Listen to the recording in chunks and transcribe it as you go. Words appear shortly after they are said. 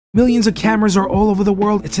Millions of cameras are all over the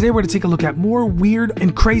world, and today we're going to take a look at more weird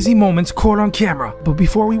and crazy moments caught on camera. But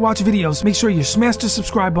before we watch videos, make sure you smash the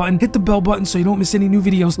subscribe button, hit the bell button so you don't miss any new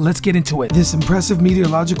videos. Let's get into it. This impressive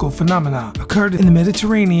meteorological phenomena occurred in the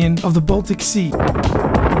Mediterranean of the Baltic Sea.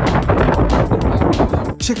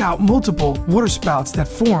 Check out multiple waterspouts that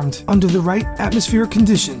formed under the right atmospheric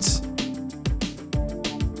conditions.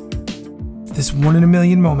 This 1 in a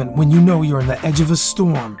million moment when you know you're on the edge of a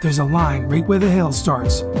storm. There's a line right where the hail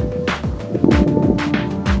starts.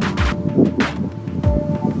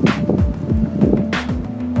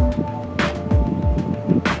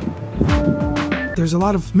 There's a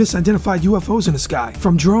lot of misidentified UFOs in the sky,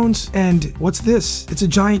 from drones and what's this? It's a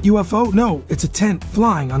giant UFO? No, it's a tent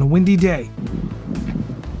flying on a windy day.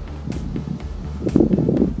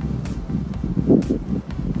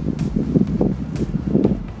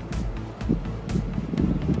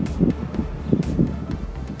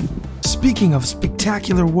 Speaking of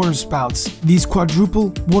spectacular waterspouts, these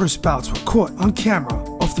quadruple waterspouts were caught on camera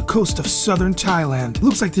off the coast of southern Thailand.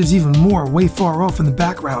 Looks like there's even more way far off in the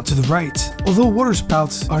background to the right. Although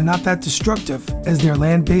waterspouts are not that destructive, as their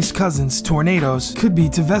land-based cousins, tornadoes, could be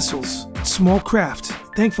to vessels, small craft.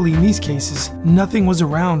 Thankfully, in these cases, nothing was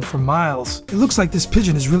around for miles. It looks like this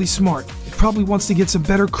pigeon is really smart. It probably wants to get some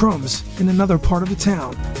better crumbs in another part of the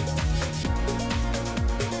town.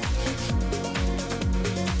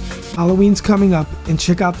 Halloween's coming up, and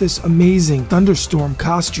check out this amazing thunderstorm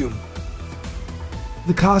costume.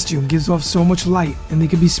 The costume gives off so much light, and they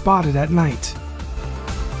can be spotted at night.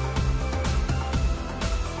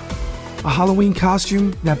 A Halloween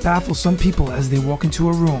costume that baffles some people as they walk into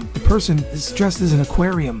a room. The person is dressed as an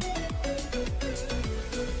aquarium.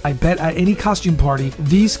 I bet at any costume party,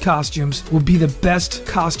 these costumes will be the best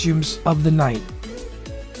costumes of the night.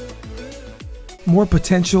 More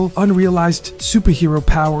potential, unrealized superhero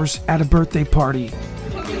powers at a birthday party.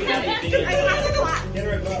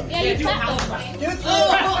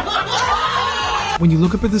 When you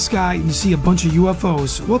look up at the sky and you see a bunch of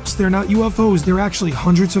UFOs, whoops, they're not UFOs, they're actually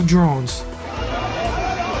hundreds of drones.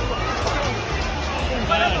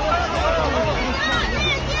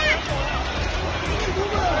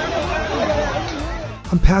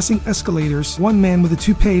 On passing escalators, one man with a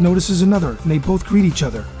toupee notices another, and they both greet each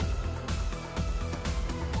other.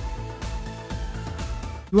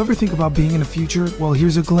 You ever think about being in the future? Well,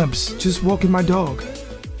 here's a glimpse. Just walking my dog.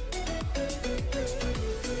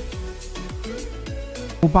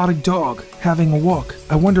 Robotic dog having a walk.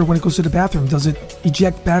 I wonder when it goes to the bathroom, does it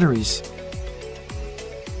eject batteries?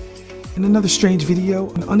 In another strange video,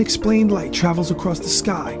 an unexplained light travels across the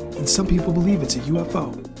sky, and some people believe it's a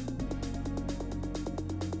UFO.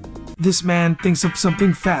 This man thinks of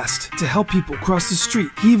something fast to help people cross the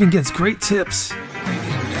street. He even gets great tips.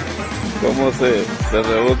 Cómo se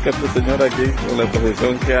revolca este señor aquí con la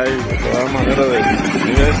exposición que hay de todas maneras de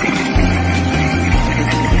nivel.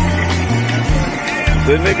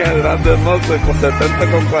 Tiene que el del norte con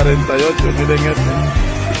 70 con 48, miren este,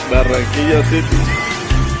 Barranquilla City,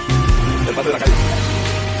 el parte de la calle.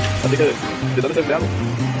 Así que, ¿de dónde se empleado?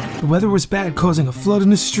 The weather was bad, causing a flood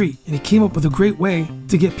in the street, and it came up with a great way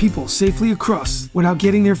to get people safely across without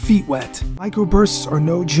getting their feet wet. Microbursts are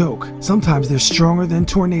no joke. Sometimes they're stronger than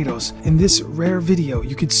tornadoes. In this rare video,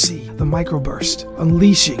 you could see the microburst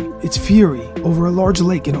unleashing its fury over a large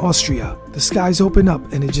lake in Austria. The skies open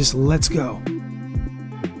up and it just lets go.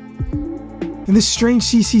 In this strange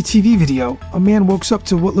CCTV video, a man walks up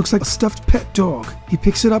to what looks like a stuffed pet dog. He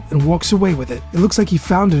picks it up and walks away with it. It looks like he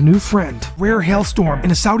found a new friend. Rare hailstorm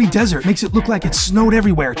in a Saudi desert makes it look like it snowed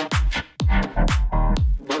everywhere.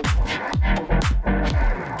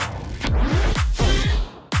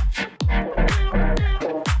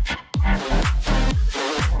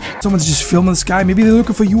 Someone's just filming the sky. Maybe they're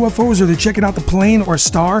looking for UFOs or they're checking out the plane or a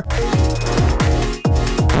star.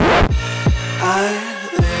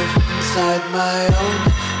 My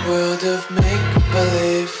own world of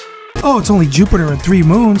make-believe. Oh, it's only Jupiter and 3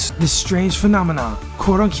 moons. This strange phenomenon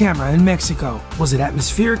caught on camera in Mexico. Was it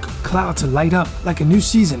atmospheric? Clouds to light up like a new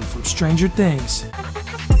season from Stranger Things.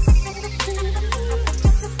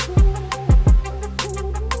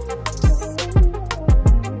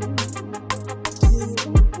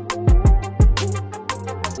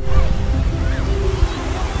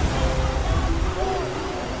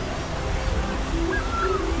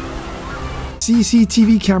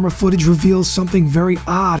 CCTV camera footage reveals something very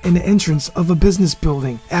odd in the entrance of a business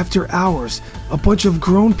building. After hours, a bunch of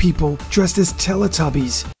grown people dressed as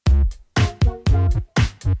Teletubbies.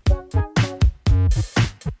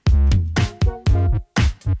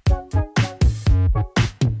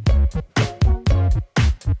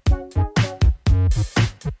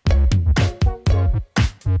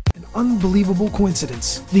 An unbelievable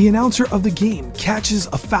coincidence. The announcer of the game catches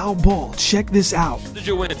a foul ball. Check this out.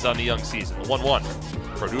 The wins on the young season, 1-1.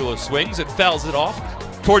 Produlo swings and fouls it off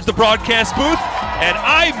towards the broadcast booth, and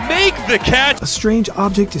I make the catch. A strange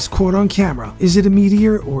object is caught on camera. Is it a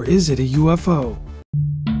meteor or is it a UFO?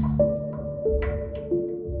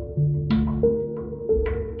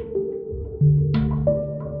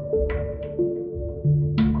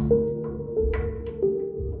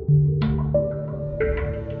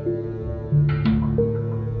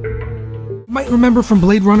 Might remember from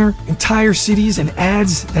Blade Runner, entire cities and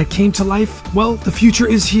ads that came to life? Well, the future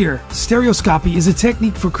is here. Stereoscopy is a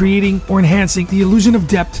technique for creating or enhancing the illusion of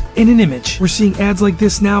depth in an image. We're seeing ads like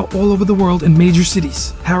this now all over the world in major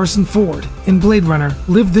cities. Harrison Ford, in Blade Runner,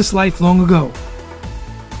 lived this life long ago.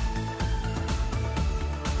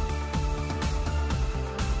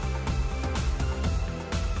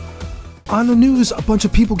 On the news, a bunch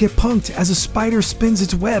of people get punked as a spider spins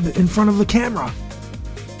its web in front of the camera.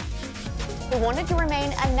 Who wanted to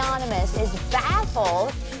remain anonymous is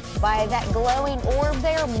baffled by that glowing orb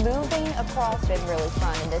there moving across. It's been really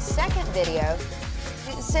fun. And the second video,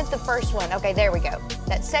 since the first one, okay, there we go.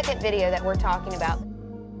 That second video that we're talking about.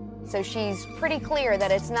 So she's pretty clear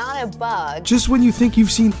that it's not a bug. Just when you think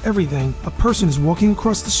you've seen everything, a person is walking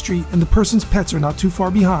across the street and the person's pets are not too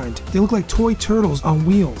far behind. They look like toy turtles on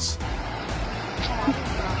wheels.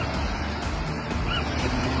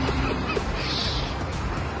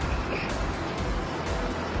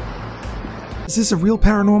 Is this a real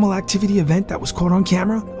paranormal activity event that was caught on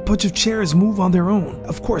camera? A bunch of chairs move on their own.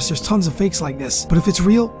 Of course, there's tons of fakes like this, but if it's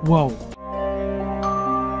real, whoa.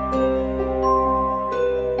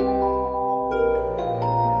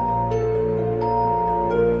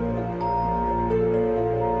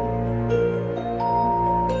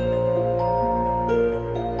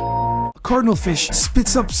 A cardinal fish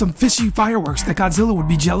spits up some fishy fireworks that Godzilla would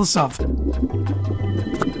be jealous of.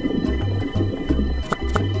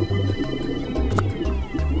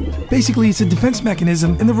 Basically, it's a defense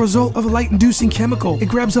mechanism and the result of a light-inducing chemical. It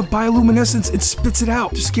grabs up bioluminescence and spits it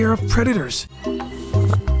out to scare off predators.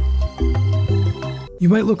 You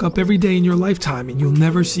might look up every day in your lifetime and you'll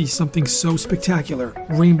never see something so spectacular.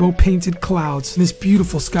 Rainbow-painted clouds and this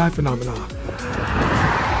beautiful sky phenomenon.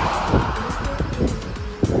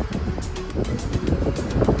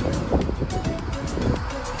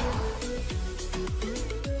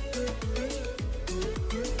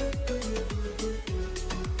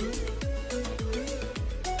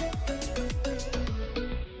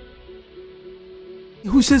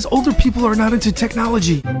 Who says older people are not into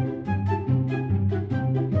technology?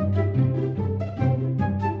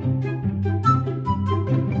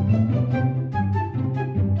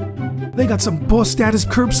 They got some boss status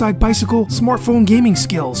curbside bicycle smartphone gaming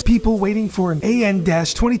skills. People waiting for an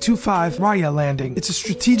AN-225 Raya landing. It's a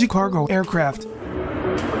strategic cargo aircraft.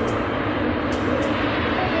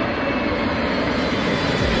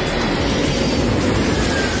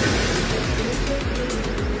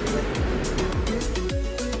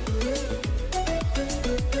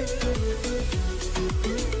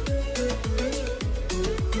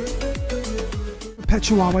 Pet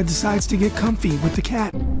Chihuahua decides to get comfy with the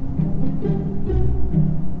cat.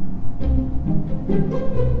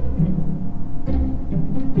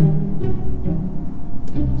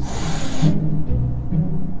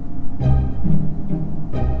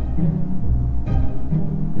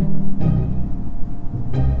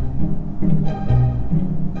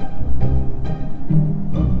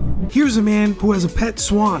 Here's a man who has a pet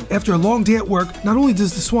swan. After a long day at work, not only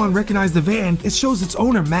does the swan recognize the van, it shows its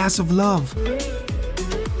owner massive love.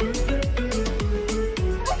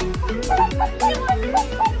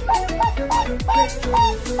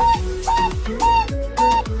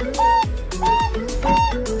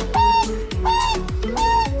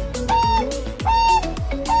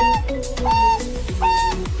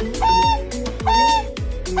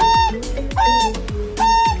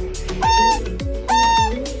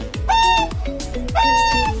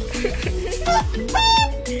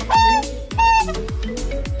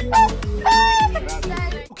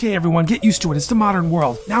 Okay everyone, get used to it, it's the modern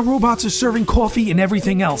world. Now robots are serving coffee and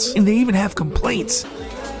everything else, and they even have complaints.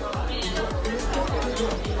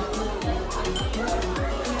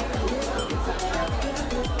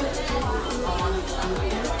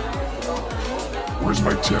 Where's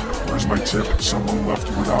my tip? Where's my tip? Someone left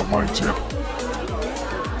without my tip.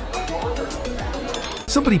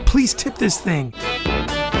 Somebody please tip this thing.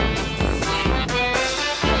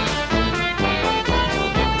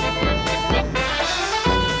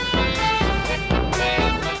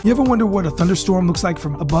 You ever wonder what a thunderstorm looks like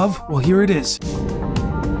from above? Well, here it is.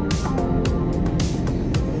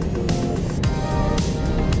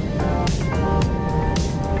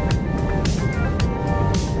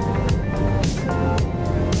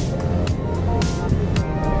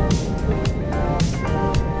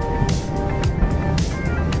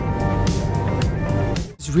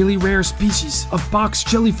 really rare species of box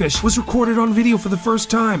jellyfish was recorded on video for the first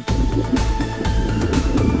time.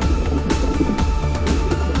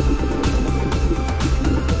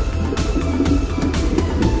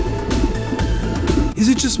 Is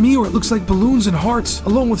it just me, or it looks like balloons and hearts,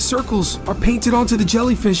 along with circles, are painted onto the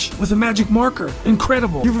jellyfish with a magic marker?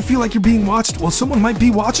 Incredible. You ever feel like you're being watched? Well, someone might be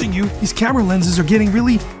watching you. These camera lenses are getting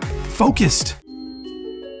really focused.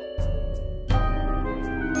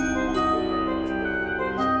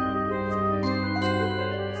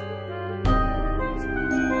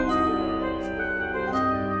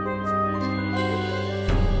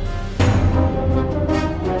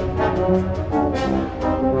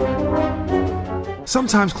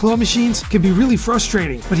 Sometimes claw machines can be really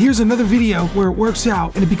frustrating, but here's another video where it works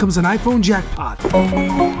out and it becomes an iPhone jackpot.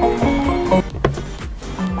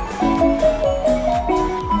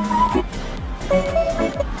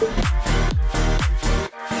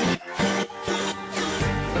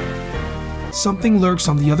 Something lurks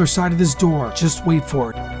on the other side of this door. Just wait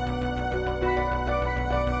for it.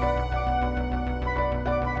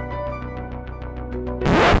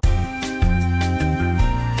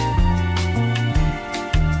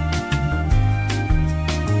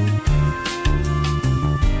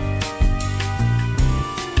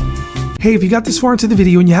 Hey, if you got this far into the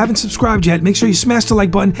video and you haven't subscribed yet, make sure you smash the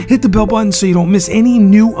like button, hit the bell button so you don't miss any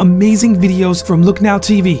new amazing videos from Look Now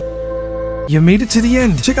TV. You made it to the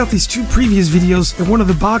end. Check out these 2 previous videos in one of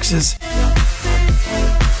the boxes.